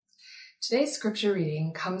Today's scripture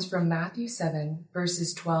reading comes from Matthew 7,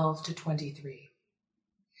 verses 12 to 23.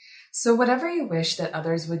 So whatever you wish that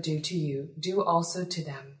others would do to you, do also to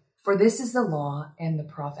them, for this is the law and the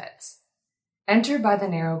prophets. Enter by the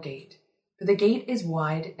narrow gate, for the gate is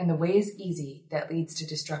wide and the way is easy that leads to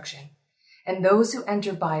destruction, and those who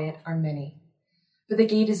enter by it are many. For the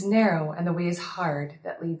gate is narrow and the way is hard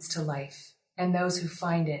that leads to life, and those who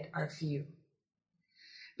find it are few.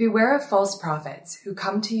 Beware of false prophets who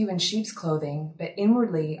come to you in sheep's clothing, but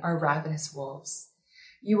inwardly are ravenous wolves.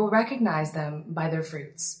 You will recognize them by their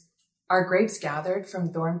fruits. Are grapes gathered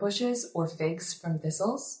from thorn bushes or figs from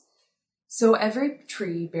thistles? So every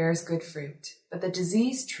tree bears good fruit, but the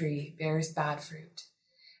diseased tree bears bad fruit.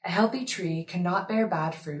 A healthy tree cannot bear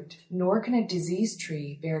bad fruit, nor can a diseased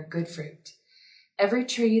tree bear good fruit. Every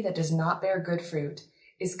tree that does not bear good fruit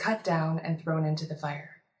is cut down and thrown into the fire.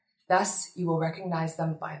 Thus you will recognize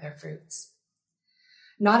them by their fruits.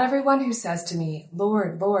 Not everyone who says to me,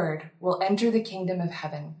 Lord, Lord, will enter the kingdom of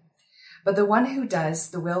heaven, but the one who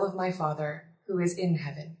does the will of my Father who is in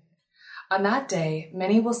heaven. On that day,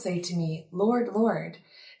 many will say to me, Lord, Lord,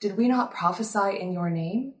 did we not prophesy in your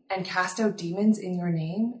name and cast out demons in your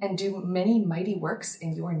name and do many mighty works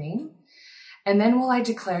in your name? And then will I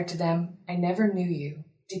declare to them, I never knew you.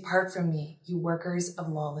 Depart from me, you workers of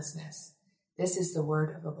lawlessness. This is the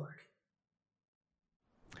word of the Lord.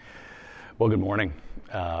 Well, good morning.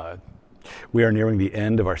 We are nearing the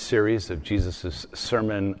end of our series of Jesus'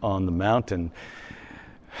 Sermon on the Mount, and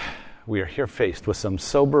we are here faced with some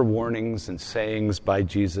sober warnings and sayings by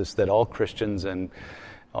Jesus that all Christians and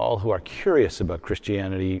all who are curious about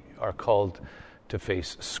Christianity are called to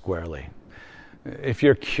face squarely. If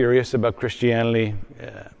you're curious about Christianity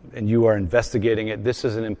and you are investigating it, this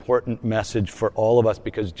is an important message for all of us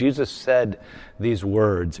because Jesus said these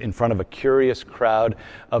words in front of a curious crowd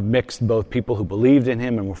of mixed both people who believed in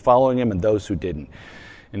him and were following him and those who didn't.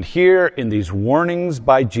 And here in these warnings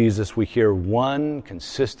by Jesus, we hear one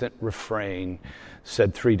consistent refrain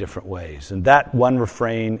said three different ways. And that one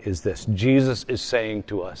refrain is this: Jesus is saying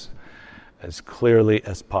to us as clearly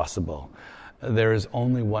as possible, there is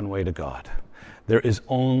only one way to God. There is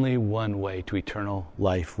only one way to eternal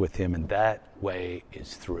life with him, and that way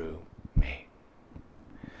is through me.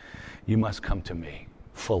 You must come to me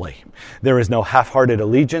fully. There is no half-hearted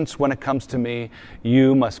allegiance when it comes to me.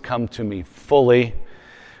 You must come to me fully,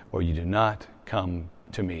 or you do not come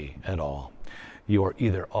to me at all. You are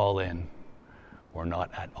either all in or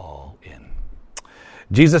not at all in.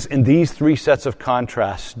 Jesus, in these three sets of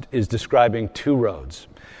contrast, is describing two roads,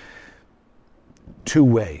 two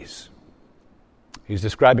ways. He's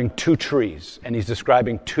describing two trees, and he's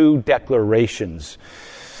describing two declarations.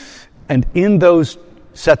 And in those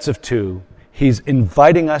sets of two, he's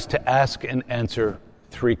inviting us to ask and answer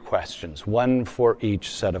three questions, one for each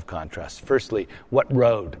set of contrasts. Firstly, what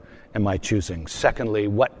road am I choosing? Secondly,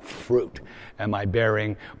 what fruit am I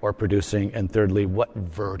bearing or producing? And thirdly, what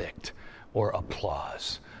verdict or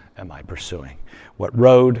applause am I pursuing? What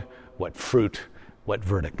road, what fruit, what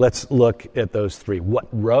verdict? Let's look at those three. What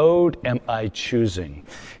road am I choosing?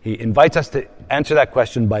 He invites us to answer that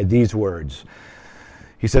question by these words.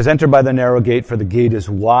 He says, enter by the narrow gate, for the gate is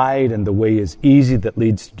wide and the way is easy that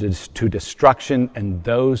leads to destruction, and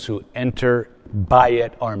those who enter by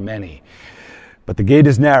it are many. But the gate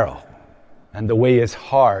is narrow and the way is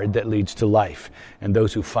hard that leads to life, and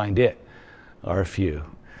those who find it are few.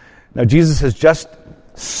 Now, Jesus has just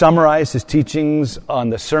summarized his teachings on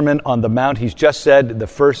the Sermon on the Mount. He's just said the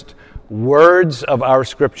first words of our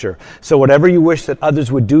scripture. So whatever you wish that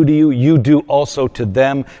others would do to you, you do also to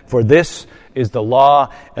them, for this is the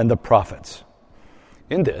law and the prophets.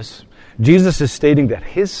 In this, Jesus is stating that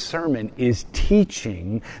his sermon is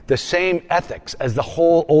teaching the same ethics as the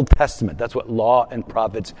whole Old Testament. That's what law and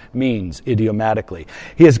prophets means idiomatically.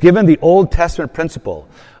 He has given the Old Testament principle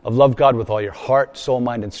of love God with all your heart, soul,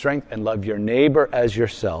 mind, and strength, and love your neighbor as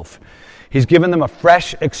yourself. He's given them a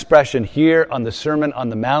fresh expression here on the Sermon on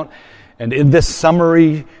the Mount. And in this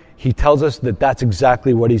summary, he tells us that that's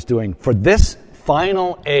exactly what he's doing. For this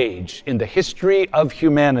final age in the history of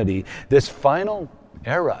humanity, this final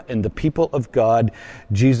era in the people of God,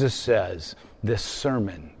 Jesus says this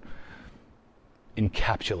sermon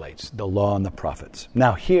encapsulates the law and the prophets.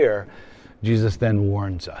 Now here, Jesus then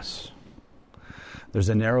warns us. There's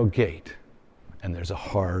a narrow gate and there's a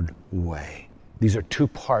hard way. These are two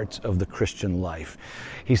parts of the Christian life.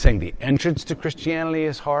 He's saying the entrance to Christianity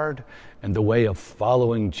is hard and the way of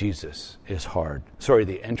following Jesus is hard.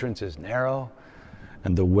 The entrance is narrow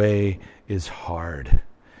and the way is hard.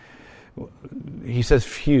 He says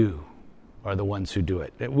few are the ones who do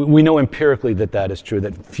it. We know empirically that is true,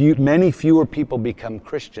 that many fewer people become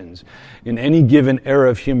Christians in any given era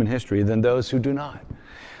of human history than those who do not.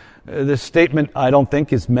 This statement, I don't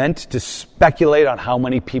think, is meant to speculate on how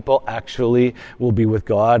many people actually will be with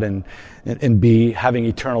God and be having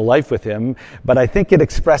eternal life with Him, but I think it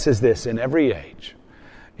expresses this in every age,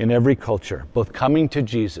 in every culture. Both coming to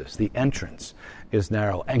Jesus, the entrance is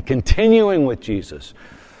narrow, and continuing with Jesus,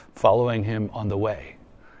 following Him on the way,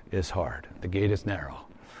 is hard. The gate is narrow.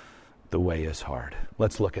 The way is hard.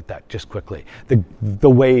 Let's look at that just quickly.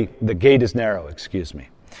 The gate is narrow, excuse me.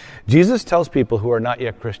 Jesus tells people who are not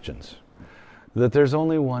yet Christians that there's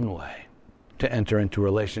only one way to enter into a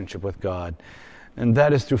relationship with God, and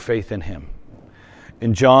that is through faith in Him.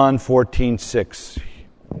 In John 14:6,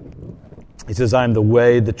 He says, I am the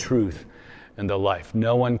way, the truth, and the life.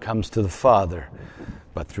 No one comes to the Father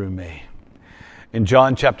but through me. In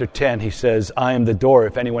John chapter 10, He says, I am the door.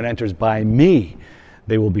 If anyone enters by me,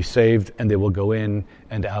 they will be saved, and they will go in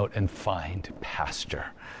and out and find pasture.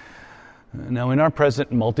 Now, in our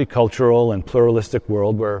present multicultural and pluralistic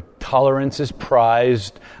world where tolerance is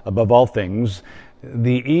prized above all things,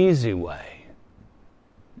 the easy way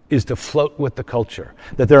is to float with the culture,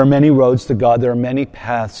 that there are many roads to God, there are many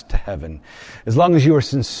paths to heaven, as long as you are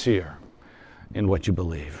sincere in what you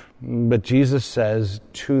believe. But Jesus says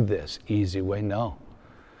to this easy way, no,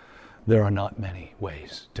 there are not many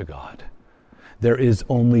ways to God. There is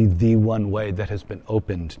only the one way that has been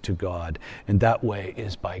opened to God, and that way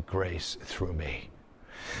is by grace through me.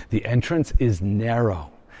 The entrance is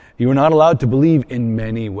narrow. You are not allowed to believe in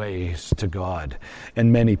many ways to God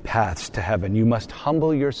and many paths to heaven. You must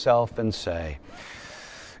humble yourself and say,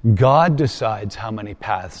 God decides how many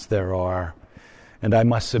paths there are, and I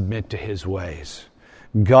must submit to His ways.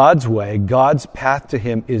 God's way, God's path to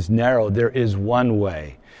Him is narrow. There is one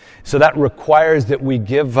way. So that requires that we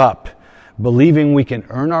give up believing we can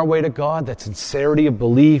earn our way to God, that sincerity of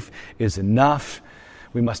belief is enough.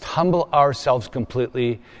 We must humble ourselves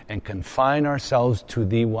completely and confine ourselves to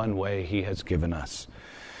the one way He has given us.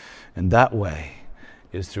 And that way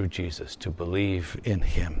is through Jesus, to believe in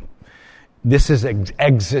Him. This is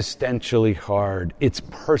existentially hard. It's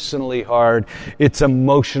personally hard. It's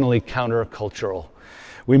emotionally countercultural.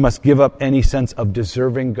 We must give up any sense of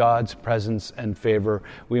deserving God's presence and favor.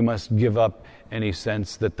 We must give up any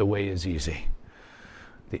sense that the way is easy.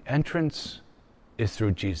 The entrance is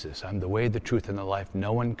through Jesus. I'm the way, the truth, and the life.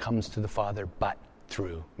 No one comes to the Father but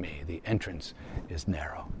through me. The entrance is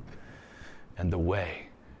narrow, and the way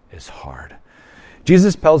is hard.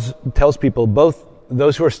 Jesus tells people, both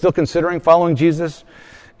those who are still considering following Jesus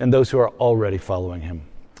and those who are already following Him,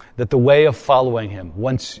 that the way of following Him,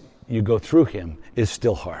 once you go through Him, is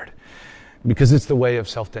still hard, because it's the way of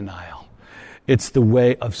self-denial. It's the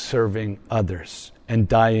way of serving others and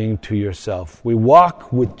dying to yourself. We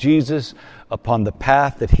walk with Jesus upon the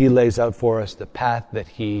path that He lays out for us, the path that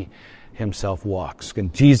He Himself walks.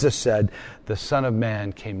 And Jesus said, the Son of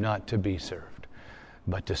Man came not to be served,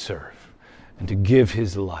 but to serve, and to give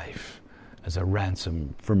His life as a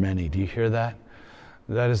ransom for many. Do you hear that?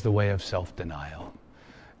 That is the way of self-denial.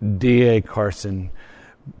 D.A. Carson,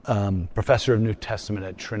 professor of New Testament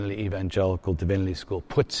at Trinity Evangelical Divinity School,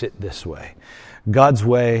 puts it this way. God's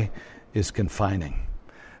way is confining.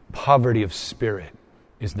 Poverty of spirit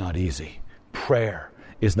is not easy. Prayer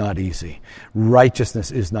is not easy.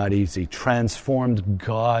 Righteousness is not easy. Transformed,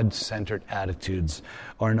 God-centered attitudes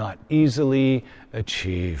are not easily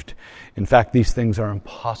achieved. In fact, these things are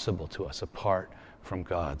impossible to us apart from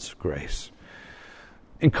God's grace.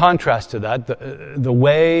 In contrast to that, the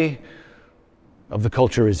way of the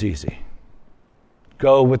culture is easy.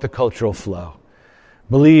 Go with the cultural flow.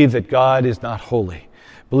 Believe that God is not holy.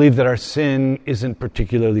 Believe that our sin isn't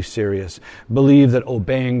particularly serious. Believe that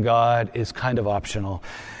obeying God is kind of optional,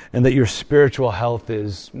 and that your spiritual health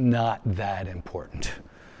is not that important.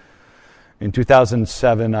 In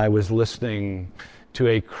 2007, I was listening to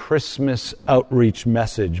a Christmas outreach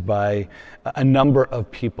message by a number of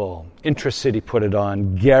people. Intracity put it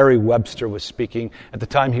on. Gary Webster was speaking. At the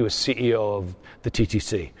time, he was CEO of the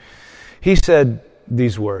TTC. He said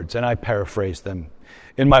these words, and I paraphrase them.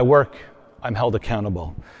 In my work, I'm held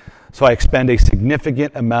accountable. So I expend a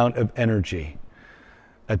significant amount of energy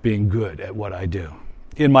at being good at what I do.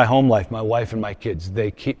 In my home life, my wife and my kids, they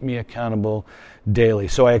keep me accountable daily.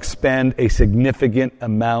 So I expend a significant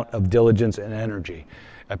amount of diligence and energy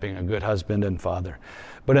at being a good husband and father.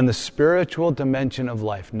 But in the spiritual dimension of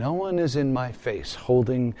life, no one is in my face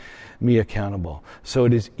holding me accountable. So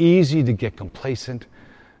it is easy to get complacent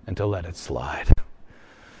and to let it slide.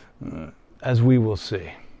 As we will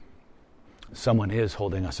see, someone is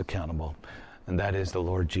holding us accountable, and that is the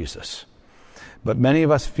Lord Jesus. But many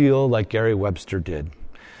of us feel like Gary Webster did.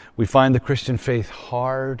 We find the Christian faith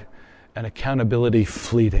hard and accountability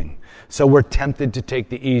fleeting. So we're tempted to take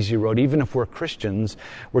the easy road. Even if we're Christians,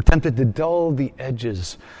 we're tempted to dull the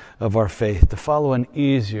edges of our faith, to follow an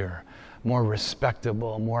easier, more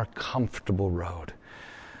respectable, more comfortable road.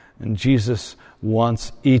 And Jesus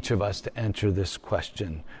wants each of us to answer this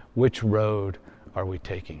question: which road are we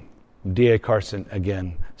taking? D.A. Carson,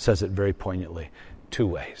 again, says it very poignantly: 2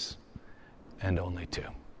 ways, and only 2.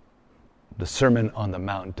 The Sermon on the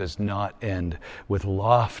Mount does not end with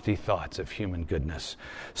lofty thoughts of human goodness,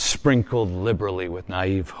 sprinkled liberally with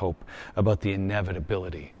naive hope about the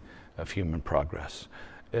inevitability of human progress.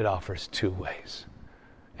 It offers 2 ways,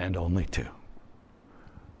 and only 2.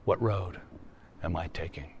 What road am I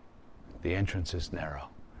taking? The entrance is narrow,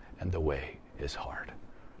 and the way is hard.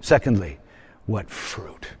 Secondly, what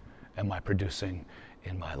fruit am I producing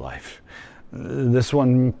in my life? This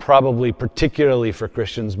one probably particularly for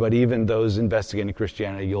Christians, but even those investigating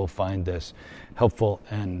Christianity, you'll find this helpful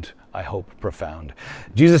and, I hope, profound.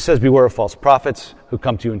 Jesus says, beware of false prophets who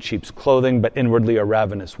come to you in sheep's clothing, but inwardly are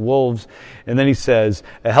ravenous wolves. And then he says,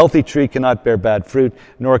 a healthy tree cannot bear bad fruit,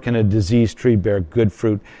 nor can a diseased tree bear good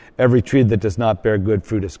fruit. Every tree that does not bear good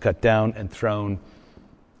fruit is cut down and thrown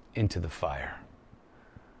into the fire.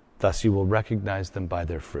 Thus you will recognize them by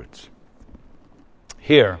their fruits.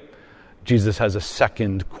 Here, Jesus has a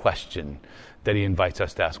second question that he invites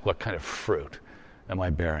us to ask: what kind of fruit am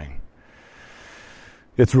I bearing?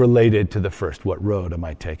 It's related to the first: what road am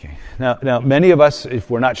I taking? Now, many of us,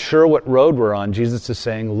 if we're not sure what road we're on, Jesus is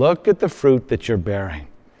saying, look at the fruit that you're bearing.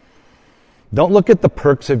 Don't look at the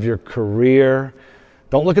perks of your career.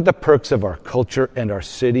 Don't look at the perks of our culture and our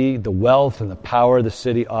city, the wealth and the power the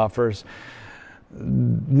city offers.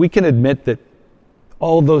 We can admit that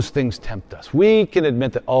all those things tempt us. We can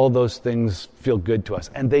admit that all those things feel good to us,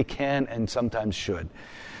 and they can and sometimes should.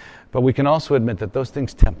 But we can also admit that those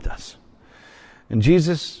things tempt us. And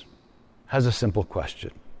Jesus has a simple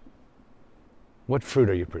question: what fruit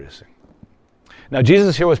are you producing? Now,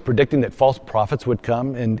 Jesus here was predicting that false prophets would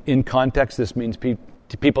come, and in context, this means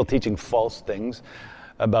people teaching false things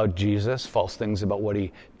about Jesus, false things about what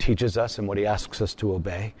he teaches us and what he asks us to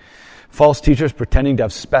obey. False teachers pretending to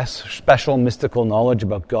have special mystical knowledge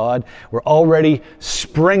about God were already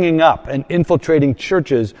springing up and infiltrating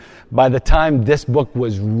churches by the time this book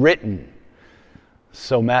was written.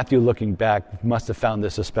 So Matthew, looking back, must have found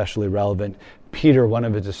this especially relevant. Peter, one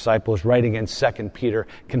of his disciples, writing in 2 Peter,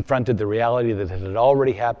 confronted the reality that it had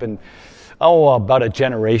already happened about a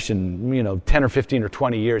generation, 10 or 15 or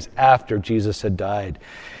 20 years after Jesus had died.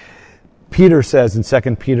 Peter says in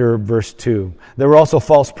 2 Peter verse 2, there were also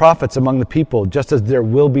false prophets among the people, just as there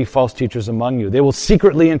will be false teachers among you. They will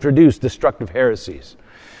secretly introduce destructive heresies,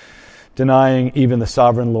 denying even the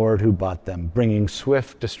sovereign Lord who bought them, bringing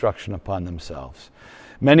swift destruction upon themselves.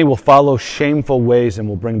 Many will follow shameful ways and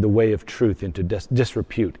will bring the way of truth into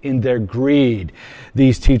disrepute. In their greed,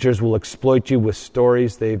 these teachers will exploit you with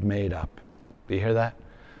stories they've made up. Do you hear that?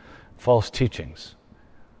 False teachings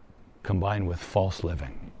combined with false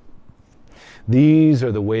living. These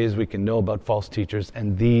are the ways we can know about false teachers,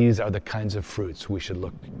 and these are the kinds of fruits we should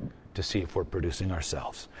look to see if we're producing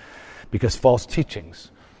ourselves. Because false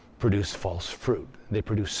teachings produce false fruit. They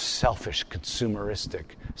produce selfish, consumeristic,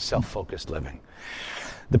 self-focused living.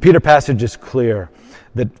 The Peter passage is clear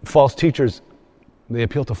that false teachers, they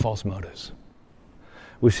appeal to false motives.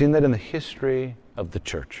 We've seen that in the history of the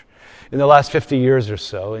church. In the last 50 years or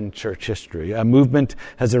so in church history, a movement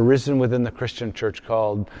has arisen within the Christian church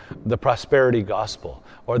called the prosperity gospel,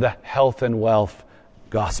 or the health and wealth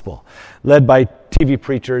gospel, led by TV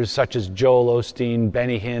preachers such as Joel Osteen,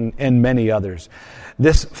 Benny Hinn, and many others.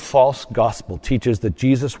 This false gospel teaches that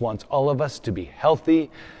Jesus wants all of us to be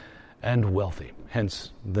healthy and wealthy,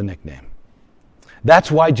 hence the nickname.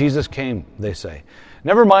 That's why Jesus came, they say.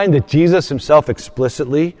 Never mind that Jesus himself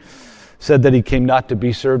explicitly said that he came not to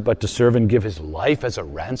be served, but to serve and give his life as a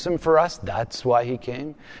ransom for us. That's why he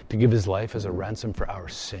came, to give his life as a ransom for our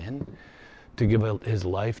sin, to give his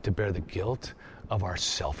life to bear the guilt of our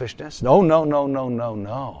selfishness.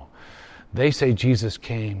 No. They say Jesus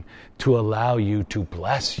came to allow you to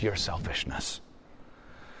bless your selfishness.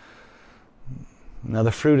 Now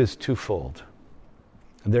the fruit is twofold.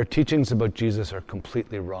 Their teachings about Jesus are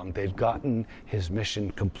completely wrong. They've gotten his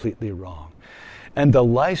mission completely wrong. And the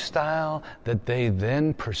lifestyle that they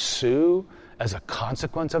then pursue as a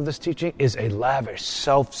consequence of this teaching is a lavish,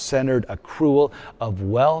 self-centered accrual of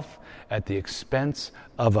wealth at the expense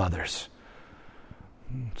of others.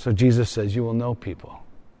 So Jesus says, you will know people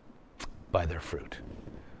by their fruit.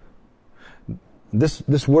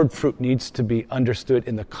 This word fruit needs to be understood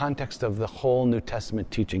in the context of the whole New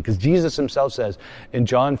Testament teaching. Because Jesus himself says in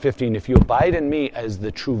John 15, if you abide in me as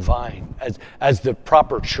the true vine, as the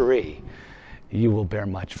proper tree, you will bear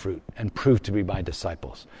much fruit and prove to be my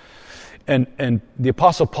disciples. And the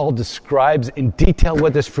Apostle Paul describes in detail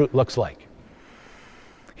what this fruit looks like.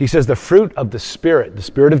 He says the fruit of the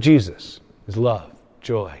Spirit of Jesus, is love,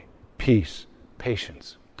 joy, peace,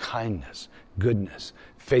 patience, kindness, goodness,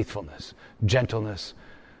 faithfulness, gentleness,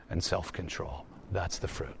 and self-control. That's the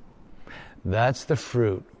fruit. That's the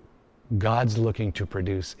fruit God's looking to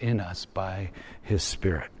produce in us by his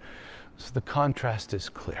Spirit. So the contrast is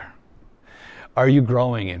clear. Are you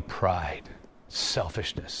growing in pride,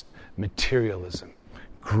 selfishness, materialism,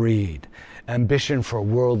 greed, ambition for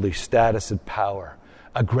worldly status and power,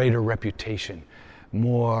 a greater reputation,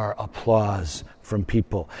 more applause from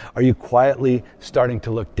people? Are you quietly starting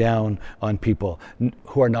to look down on people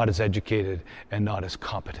who are not as educated and not as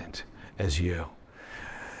competent as you?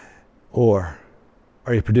 Or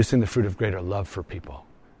are you producing the fruit of greater love for people,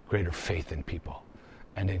 greater faith in people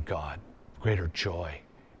and in God, greater joy,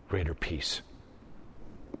 greater peace?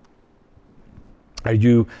 Are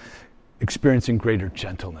you experiencing greater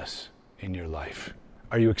gentleness in your life?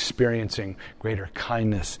 Are you experiencing greater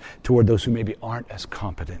kindness toward those who maybe aren't as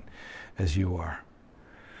competent as you are?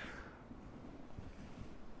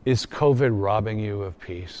 Is COVID robbing you of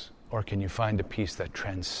peace? Or can you find a peace that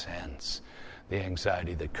transcends the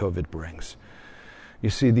anxiety that COVID brings? You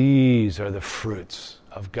see, these are the fruits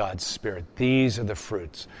of God's Spirit. These are the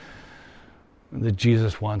fruits that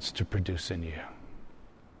Jesus wants to produce in you.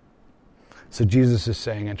 So Jesus is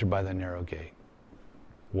saying, enter by the narrow gate.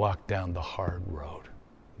 Walk down the hard road,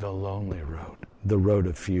 the lonely road, the road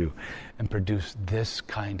of few, and produce this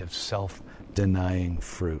kind of self-denying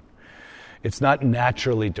fruit. It's not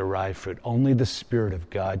naturally derived fruit. Only the Spirit of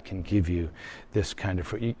God can give you this kind of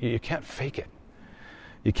fruit. You can't fake it.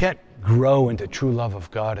 You can't grow into true love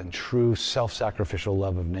of God and true self-sacrificial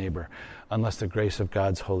love of neighbor unless the grace of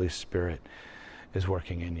God's Holy Spirit is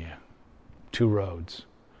working in you. Two roads.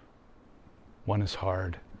 One is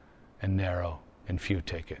hard and narrow, and few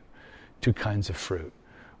take it. Two kinds of fruit.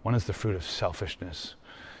 One is the fruit of selfishness,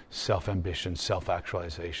 self-ambition,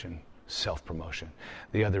 self-actualization, self-promotion.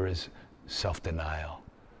 The other is self-denial,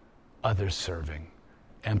 others-serving,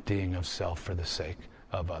 emptying of self for the sake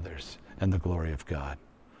of others and the glory of God.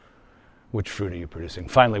 Which fruit are you producing?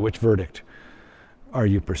 Finally, which verdict are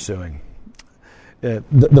you pursuing?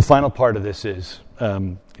 The final part of this is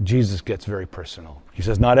Jesus gets very personal. He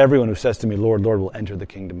says, not everyone who says to me, Lord, Lord, will enter the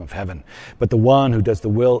kingdom of heaven, but the one who does the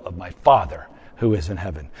will of my Father who is in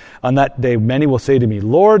heaven. On that day, many will say to me,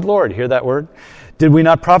 Lord, Lord, hear that word? Did we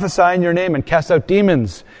not prophesy in your name and cast out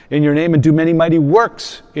demons in your name and do many mighty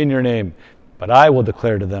works in your name? But I will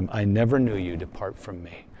declare to them, I never knew you. Depart from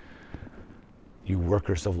me, you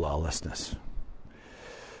workers of lawlessness.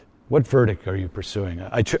 What verdict are you pursuing?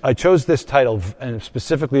 I chose this title, and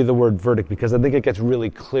specifically the word verdict, because I think it gets really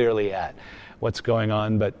clearly at what's going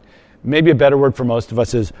on. But maybe a better word for most of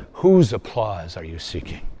us is, whose applause are you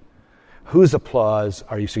seeking? Whose applause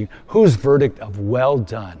are you seeking? Whose verdict of well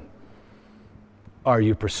done are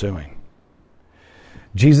you pursuing?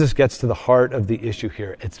 Jesus gets to the heart of the issue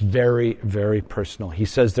here. It's very, very personal. He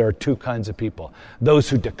says there are two kinds of people. Those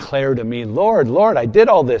who declare to me, Lord, Lord, I did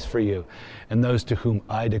all this for you. And those to whom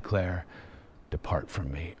I declare, depart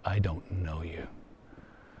from me. I don't know you.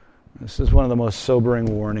 This is one of the most sobering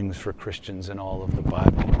warnings for Christians in all of the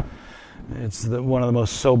Bible. It's one of the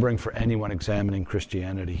most sobering for anyone examining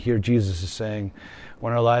Christianity. Here Jesus is saying,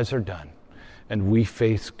 when our lives are done and we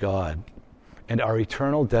face God and our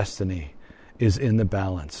eternal destiny is in the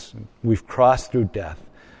balance, we've crossed through death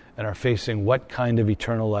and are facing what kind of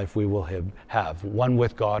eternal life we will have, one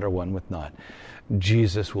with God or one with not,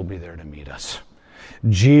 Jesus will be there to meet us.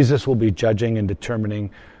 Jesus will be judging and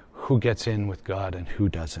determining who gets in with God and who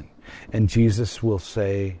doesn't. And Jesus will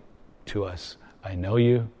say to us, I know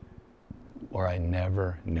you, or I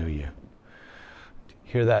never knew you.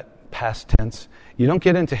 Hear that past tense? You don't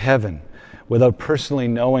get into heaven without personally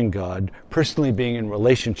knowing God, personally being in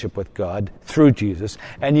relationship with God through Jesus.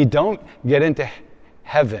 And you don't get into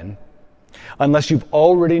heaven unless you've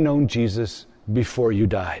already known Jesus before you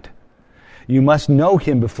died. You must know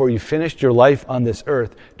him before you finished your life on this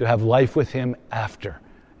earth to have life with him after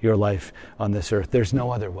your life on this earth. There's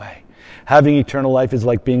no other way. Having eternal life is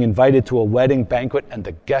like being invited to a wedding banquet, and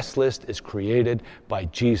the guest list is created by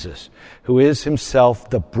Jesus, who is himself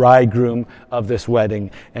the bridegroom of this wedding,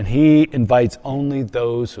 and he invites only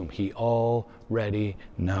those whom he already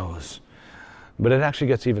knows. But it actually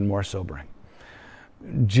gets even more sobering.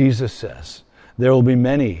 Jesus says, there will be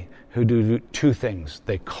many who do two things.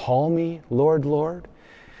 They call me Lord, Lord,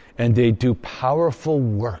 and they do powerful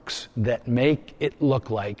works that make it look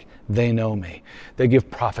like they know me. They give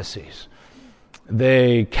prophecies.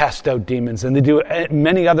 They cast out demons, and they do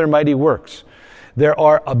many other mighty works. There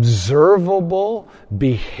are observable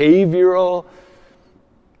behavioral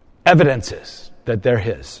evidences that they're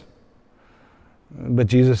his. But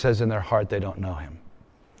Jesus says in their heart they don't know him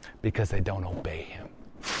because they don't obey him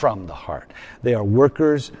from the heart. They are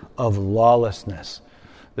workers of lawlessness.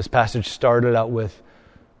 This passage started out with,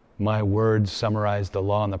 my words summarize the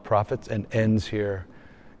law and the prophets, and ends here,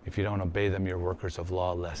 if you don't obey them, you're workers of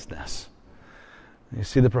lawlessness. You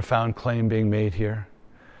see the profound claim being made here?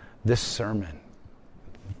 This sermon,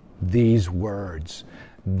 these words,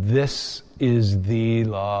 this is the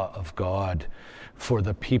law of God for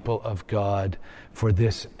the people of God for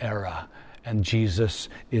this era. And Jesus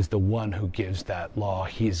is the one who gives that law.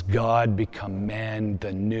 He's God become man,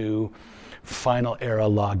 the new final era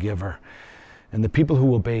lawgiver. And the people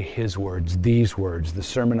who obey his words, these words, the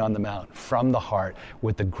Sermon on the Mount, from the heart,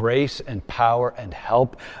 with the grace and power and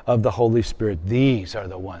help of the Holy Spirit, these are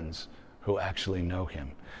the ones who actually know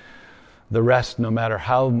him. The rest, no matter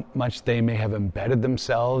how much they may have embedded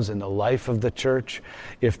themselves in the life of the church,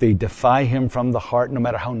 if they defy him from the heart, no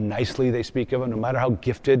matter how nicely they speak of him, no matter how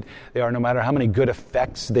gifted they are, no matter how many good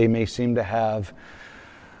effects they may seem to have,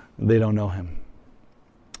 they don't know him.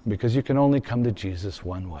 Because you can only come to Jesus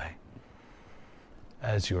one way,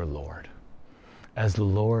 as your Lord, as the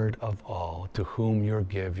Lord of all, to whom you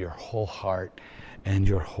give your whole heart and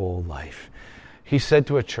your whole life. He said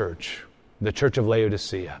to a church, the church of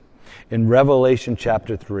Laodicea, in Revelation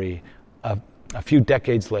chapter 3, a few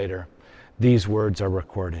decades later, these words are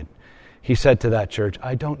recorded. He said to that church,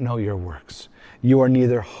 I don't know your works. You are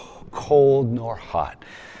neither cold nor hot.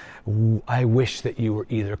 I wish that you were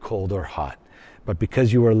either cold or hot. But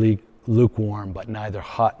because you are lukewarm, but neither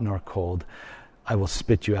hot nor cold, I will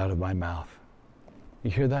spit you out of my mouth.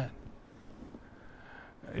 You hear that?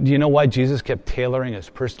 Do you know why Jesus kept tailoring his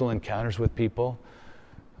personal encounters with people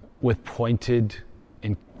with pointed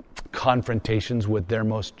confrontations with their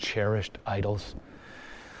most cherished idols?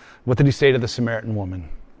 What did he say to the Samaritan woman?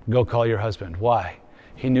 Go call your husband. Why?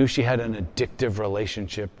 He knew she had an addictive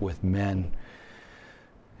relationship with men,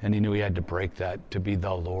 and he knew he had to break that to be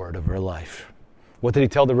the Lord of her life. What did he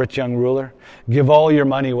tell the rich young ruler? Give all your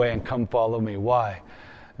money away and come follow me. Why?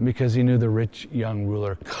 And because he knew the rich young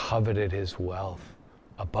ruler coveted his wealth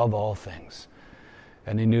above all things.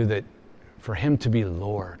 And he knew that for him to be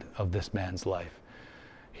Lord of this man's life,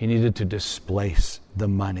 he needed to displace the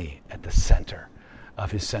money at the center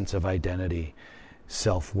of his sense of identity,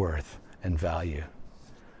 self-worth, and value.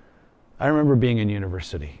 I remember being in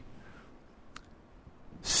university,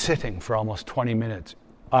 sitting for almost 20 minutes,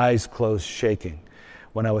 eyes closed, shaking,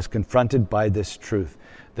 when I was confronted by this truth,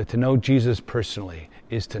 that to know Jesus personally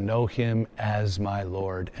is to know him as my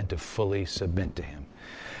Lord and to fully submit to him.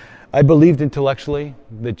 I believed intellectually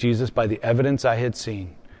that Jesus, by the evidence I had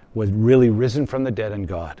seen, was really risen from the dead and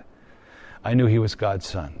God. I knew he was God's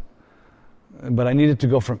son. But I needed to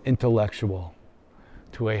go from intellectual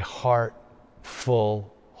to a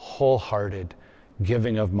heart-full, wholehearted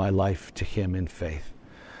giving of my life to him in faith.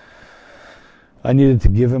 I needed to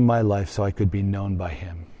give him my life so I could be known by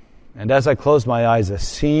him. And as I closed my eyes, a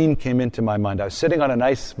scene came into my mind. I was sitting on a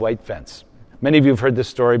nice white fence. Many of you have heard this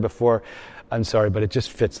story before. I'm sorry, but it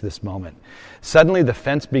just fits this moment. Suddenly, the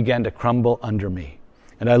fence began to crumble under me.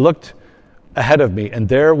 And I looked ahead of me, and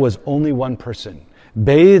there was only one person.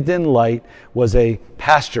 Bathed in light was a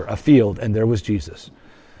pasture, a field, and there was Jesus.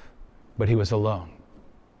 But he was alone.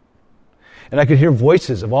 And I could hear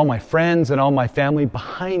voices of all my friends and all my family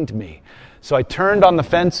behind me. So I turned on the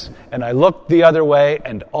fence, and I looked the other way,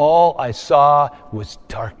 and all I saw was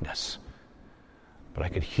darkness. But I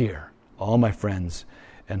could hear all my friends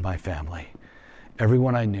and my family.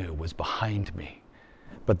 Everyone I knew was behind me.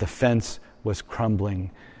 But the fence was crumbling,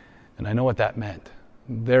 and I know what that meant.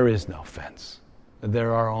 There is no fence.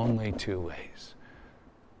 There are only two ways.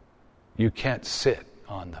 You can't sit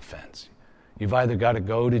on the fence. You've either got to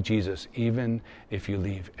go to Jesus, even if you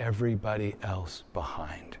leave everybody else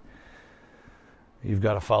behind. You've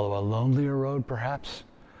got to follow a lonelier road, perhaps,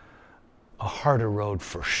 a harder road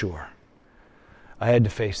for sure. I had to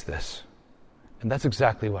face this, and that's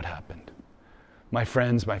exactly what happened. My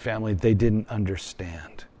friends, my family, they didn't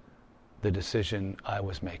understand the decision I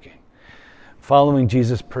was making. Following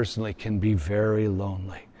Jesus personally can be very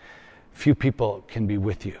lonely. Few people can be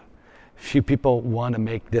with you. Few people want to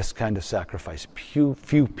make this kind of sacrifice.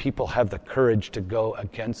 Few people have the courage to go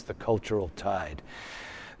against the cultural tide.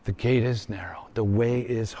 The gate is narrow. The way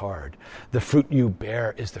is hard. The fruit you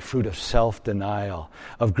bear is the fruit of self-denial,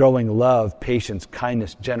 of growing love, patience,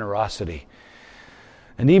 kindness, generosity.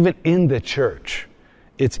 And even in the church,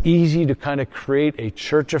 it's easy to kind of create a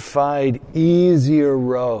churchified, easier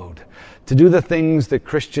road to do the things that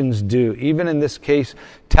Christians do. Even in this case,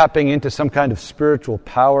 tapping into some kind of spiritual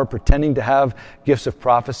power, pretending to have gifts of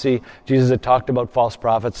prophecy. Jesus had talked about false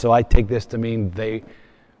prophets, so I take this to mean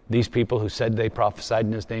these people who said they prophesied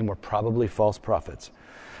in his name were probably false prophets.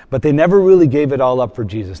 But they never really gave it all up for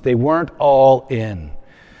Jesus. They weren't all in.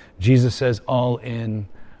 Jesus says all in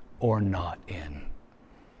or not in.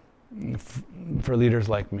 For leaders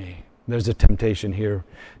like me, there's a temptation here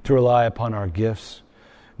to rely upon our gifts,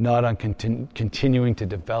 not on continuing to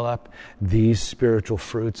develop these spiritual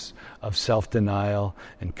fruits of self-denial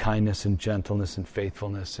and kindness and gentleness and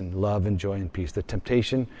faithfulness and love and joy and peace. The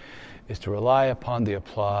temptation is to rely upon the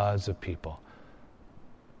applause of people,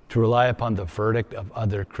 to rely upon the verdict of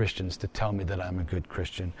other Christians to tell me that I'm a good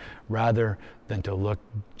Christian, rather than to look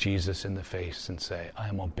Jesus in the face and say,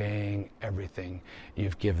 I'm obeying everything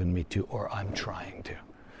you've given me to, or I'm trying to.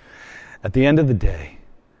 At the end of the day,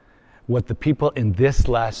 what the people in this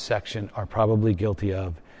last section are probably guilty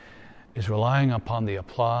of is relying upon the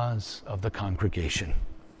applause of the congregation.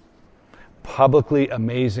 Publicly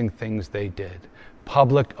amazing things they did.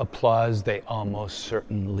 Public applause they almost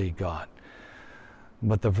certainly got.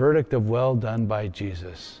 But the verdict of well done by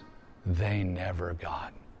Jesus, they never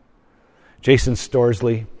got. Jason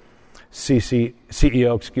Storsley,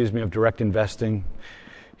 CEO of Direct Investing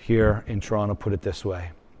here in Toronto, put it this way.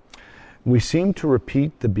 We seem to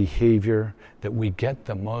repeat the behavior that we get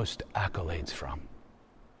the most accolades from.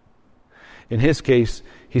 In his case,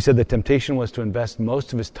 he said the temptation was to invest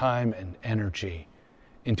most of his time and energy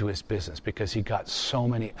into his business because he got so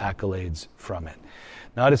many accolades from it.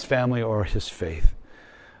 Not his family or his faith.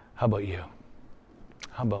 How about you?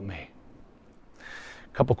 How about me?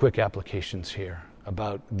 A couple quick applications here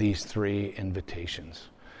about these three invitations.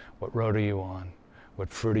 What road are you on?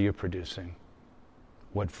 What fruit are you producing?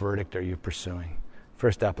 What verdict are you pursuing?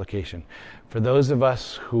 First application. For those of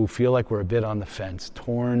us who feel like we're a bit on the fence,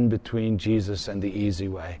 torn between Jesus and the easy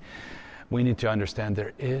way, we need to understand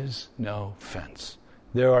there is no fence.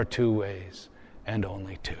 There are two ways, and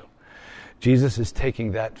only two. Jesus is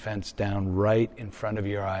taking that fence down right in front of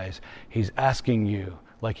your eyes. He's asking you,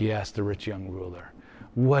 like he asked the rich young ruler,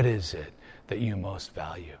 what is it that you most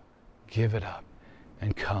value? Give it up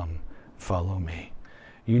and come follow me.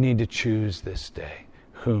 You need to choose this day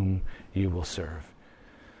whom you will serve.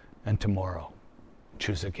 And tomorrow,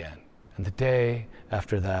 choose again. And the day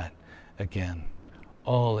after that, again.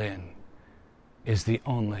 All in is the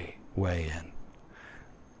only way in.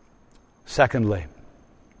 Secondly,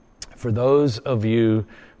 for those of you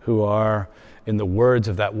who are, in the words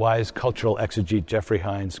of that wise cultural exegete Jeffrey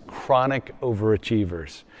Hines, chronic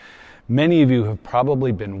overachievers, many of you have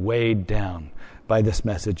probably been weighed down by this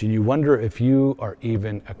message, and you wonder if you are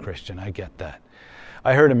even a Christian. I get that.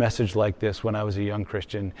 I heard a message like this when I was a young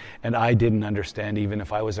Christian, and I didn't understand even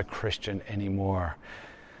if I was a Christian anymore.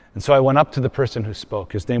 And so I went up to the person who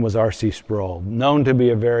spoke. His name was R.C. Sproul, known to be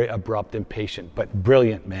a very abrupt, impatient, but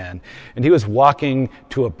brilliant man. And he was walking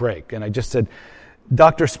to a break. And I just said,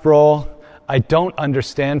 Dr. Sproul, I don't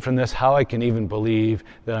understand from this how I can even believe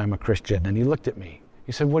that I'm a Christian. And he looked at me.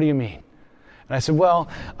 He said, what do you mean? And I said, well,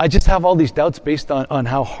 I just have all these doubts based on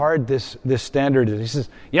how hard this standard is. He says,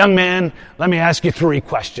 young man, let me ask you 3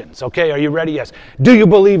 questions. Okay, are you ready? Yes. Do you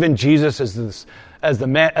believe in Jesus as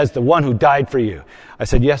the one who died for you? I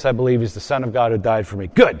said, yes, I believe he's the Son of God who died for me.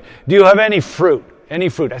 Good. Do you have any fruit? Any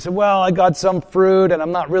fruit? I said, well, I got some fruit, and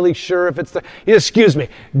I'm not really sure if it's He said, excuse me,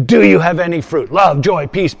 do you have any fruit? Love, joy,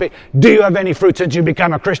 peace. Do you have any fruit since you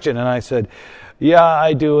become a Christian? And I said, yeah,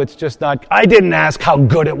 I do. It's just not. I didn't ask how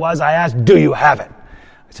good it was. I asked, do you have it?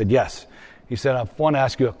 I said, yes. He said, I want to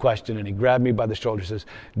ask you a question. And he grabbed me by the shoulder and says,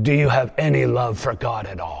 do you have any love for God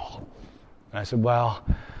at all? And I said, well,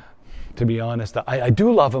 to be honest, I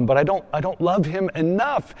do love him, but I don't love him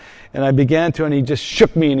enough. And I began to, and he just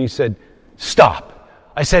shook me and he said, stop.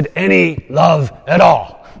 I said, any love at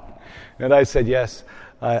all? And I said, yes,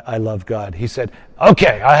 I love God. He said,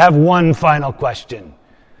 okay, I have one final question.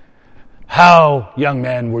 How, young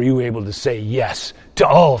man, were you able to say yes to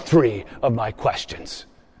all 3 of my questions?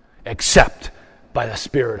 Except by the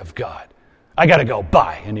Spirit of God. I got to go.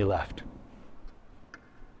 Bye. And he left.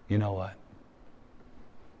 You know what?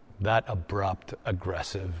 That abrupt,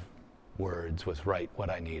 aggressive words was right what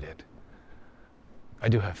I needed. I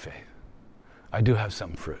do have faith. I do have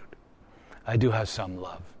some fruit. I do have some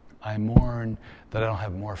love. I mourn that I don't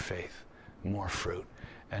have more faith, more fruit,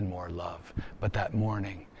 and more love. But that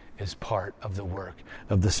mourning is part of the work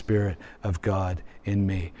of the Spirit of God in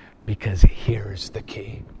me, because here's the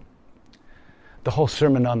key. The whole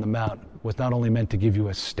Sermon on the Mount was not only meant to give you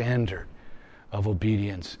a standard of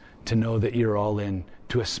obedience to know that you're all in,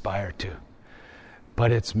 to aspire to,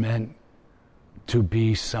 but it's meant to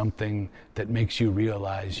be something that makes you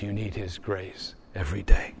realize you need His grace every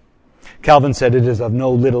day. Calvin said, "It is of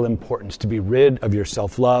no little importance to be rid of your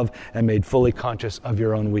self-love and made fully conscious of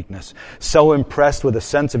your own weakness. So impressed with a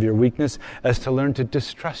sense of your weakness as to learn to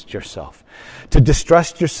distrust yourself. To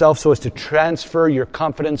distrust yourself so as to transfer your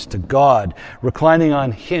confidence to God, reclining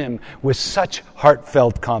on Him with such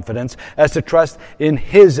heartfelt confidence as to trust in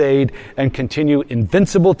His aid and continue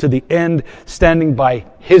invincible to the end, standing by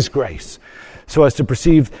His grace, so as to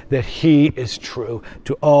perceive that He is true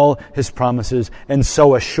to all His promises, and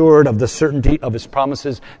so assured of the certainty of His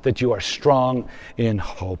promises that you are strong in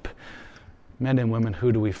hope." Men and women,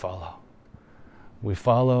 who do we follow? We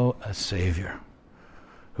follow a Savior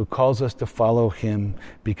who calls us to follow Him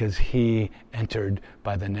because He entered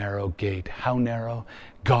by the narrow gate. How narrow?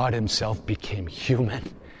 God Himself became human.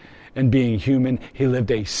 And being human, He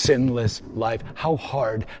lived a sinless life. How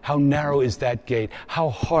hard, how narrow is that gate? How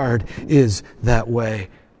hard is that way?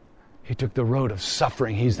 He took the road of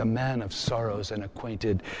suffering. He's the man of sorrows and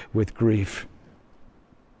acquainted with grief.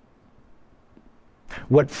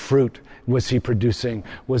 What fruit was He producing?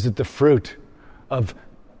 Was it the fruit of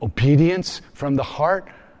obedience from the heart?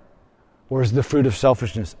 Or is it the fruit of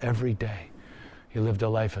selfishness? Every day He lived a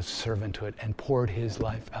life of servanthood and poured His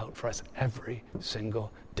life out for us every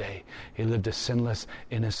single day. He lived a sinless,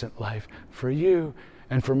 innocent life for you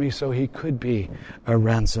and for me, so He could be a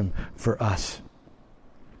ransom for us.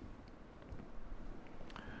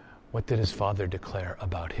 What did His Father declare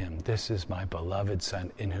about Him? "This is my beloved Son,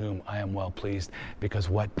 in whom I am well pleased," because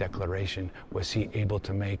what declaration was He able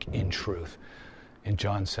to make in truth? In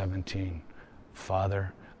John 17,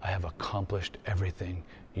 "Father, I have accomplished everything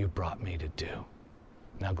you brought me to do.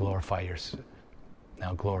 Now glorify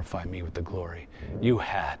me with the glory you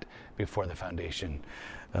had before the foundation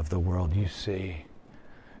of the world." You see,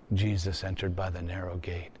 Jesus entered by the narrow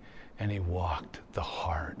gate, and He walked the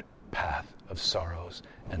hard path of sorrows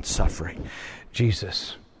and suffering.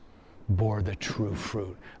 Jesus bore the true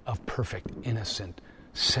fruit of perfect, innocent,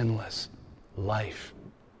 sinless life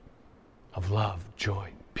of love,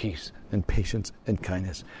 joy, peace, and patience and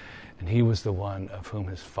kindness. And He was the one of whom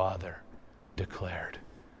His Father declared,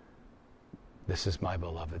 "This is my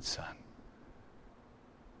beloved Son."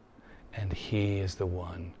 And He is the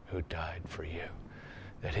one who died for you,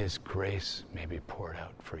 that His grace may be poured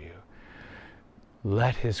out for you.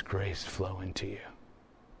 Let His grace flow into you.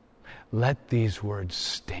 Let these words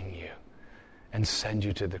sting you and send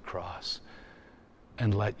you to the cross,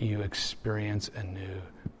 and let you experience anew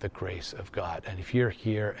the grace of God. And if you're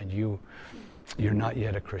here and you're not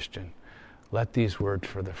yet a Christian, let these words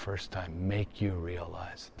for the first time make you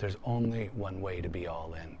realize there's only one way to be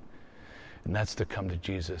all in. And that's to come to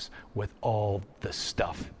Jesus with all the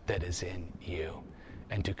stuff that is in you,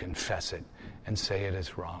 and to confess it and say it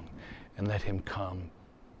is wrong, and let Him come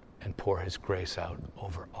and pour His grace out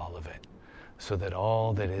over all of it, so that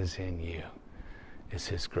all that is in you is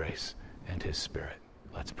His grace and His Spirit.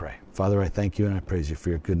 Let's pray. Father, I thank You and I praise You for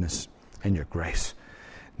Your goodness and Your grace.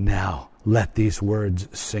 Now, let these words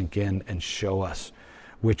sink in and show us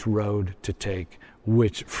which road to take,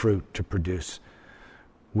 which fruit to produce,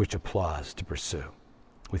 which applause to pursue.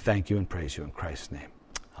 We thank You and praise You in Christ's name.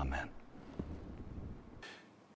 Amen.